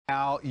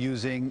now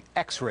using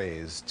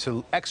X-rays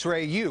to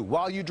X-ray you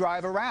while you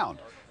drive around.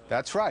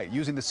 That's right,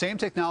 using the same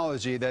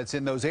technology that's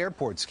in those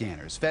airport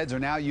scanners. Feds are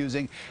now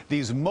using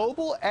these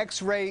mobile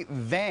X-ray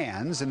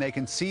vans, and they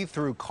can see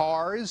through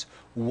cars,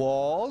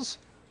 walls,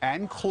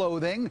 and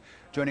clothing.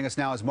 Joining us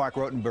now is Mark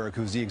Rotenberg,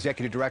 who's the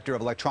Executive Director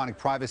of Electronic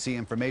Privacy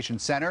Information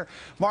Center.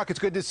 Mark, it's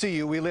good to see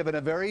you. We live in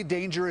a very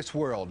dangerous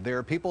world. There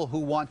are people who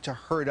want to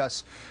hurt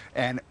us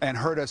and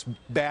hurt us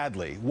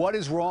badly. What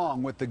is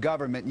wrong with the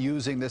government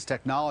using this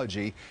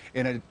technology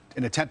in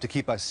an attempt to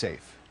keep us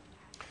safe?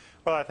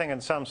 Well, I think in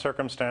some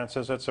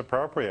circumstances it's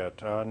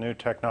appropriate. New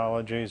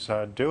technologies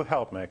do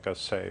help make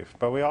us safe.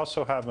 But we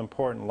also have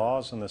important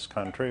laws in this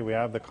country. We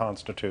have the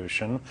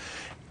Constitution,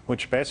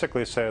 which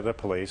basically say to the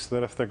police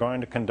that if they're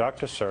going to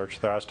conduct a search,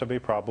 there has to be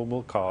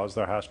probable cause,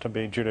 there has to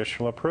be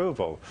judicial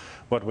approval.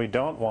 What we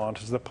don't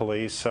want is the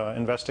police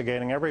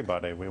investigating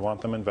everybody. We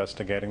want them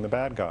investigating the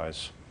bad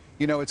guys.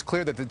 You know, it's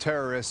clear that the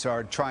terrorists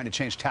are trying to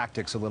change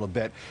tactics a little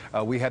bit.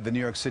 We had the New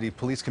York City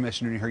Police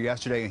Commissioner here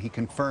yesterday, and he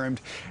confirmed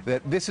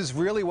that this is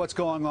really what's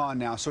going on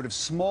now, sort of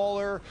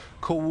smaller,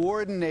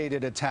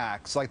 coordinated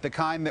attacks, like the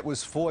kind that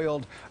was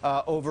foiled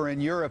over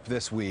in Europe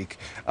this week.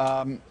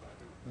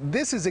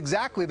 This is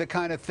exactly the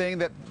kind of thing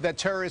that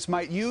terrorists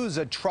might use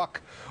a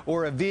truck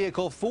or a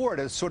vehicle for,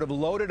 to sort of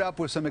load it up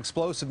with some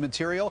explosive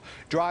material,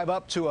 drive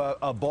up to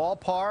a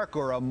ballpark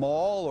or a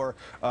mall or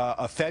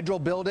a federal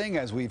building,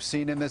 as we've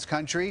seen in this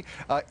country.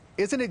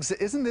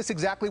 Isn't this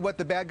exactly what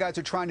the bad guys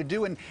are trying to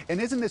do? And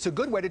isn't this a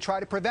good way to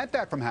try to prevent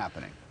that from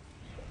happening?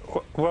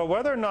 Well,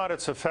 whether or not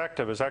it's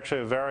effective is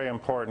actually a very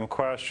important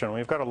question.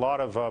 We've got a lot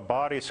of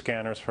body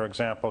scanners, for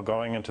example,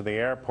 going into the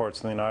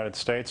airports in the United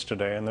States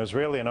today, and there's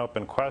really an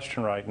open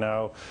question right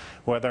now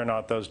whether or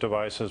not those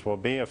devices will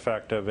be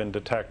effective in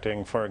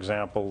detecting, for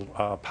example,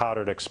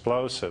 powdered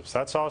explosives.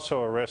 That's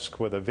also a risk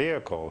with a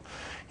vehicle.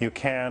 You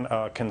can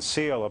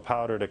conceal a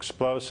powdered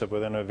explosive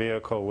within a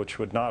vehicle which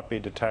would not be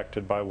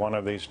detected by one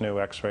of these new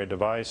X-ray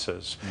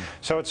devices.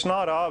 So it's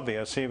not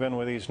obvious, even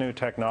with these new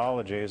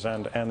technologies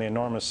and the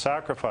enormous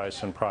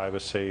sacrifice in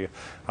privacy,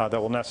 that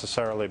will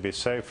necessarily be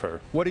safer.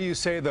 What do you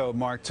say, though,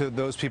 Mark, to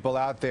those people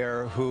out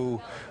there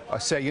who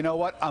say, you know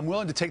what, I'm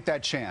willing to take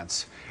that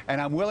chance, and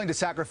I'm willing to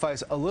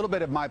sacrifice a little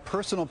bit of my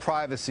personal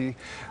privacy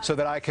so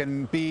that I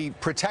can be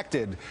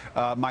protected,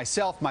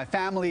 myself, my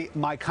family,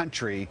 my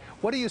country?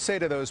 What do you say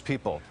to those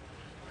people?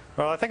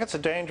 Well, I think it's a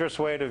dangerous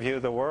way to view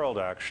the world,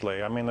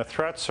 actually. I mean, the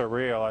threats are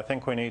real. I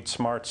think we need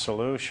smart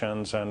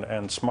solutions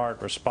and smart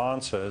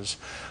responses.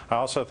 I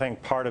also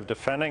think part of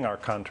defending our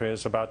country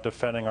is about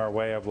defending our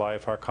way of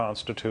life, our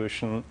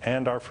Constitution,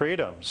 and our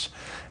freedoms.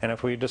 And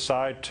if we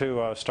decide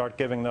to start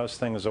giving those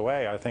things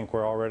away, I think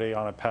we're already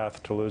on a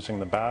path to losing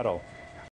the battle.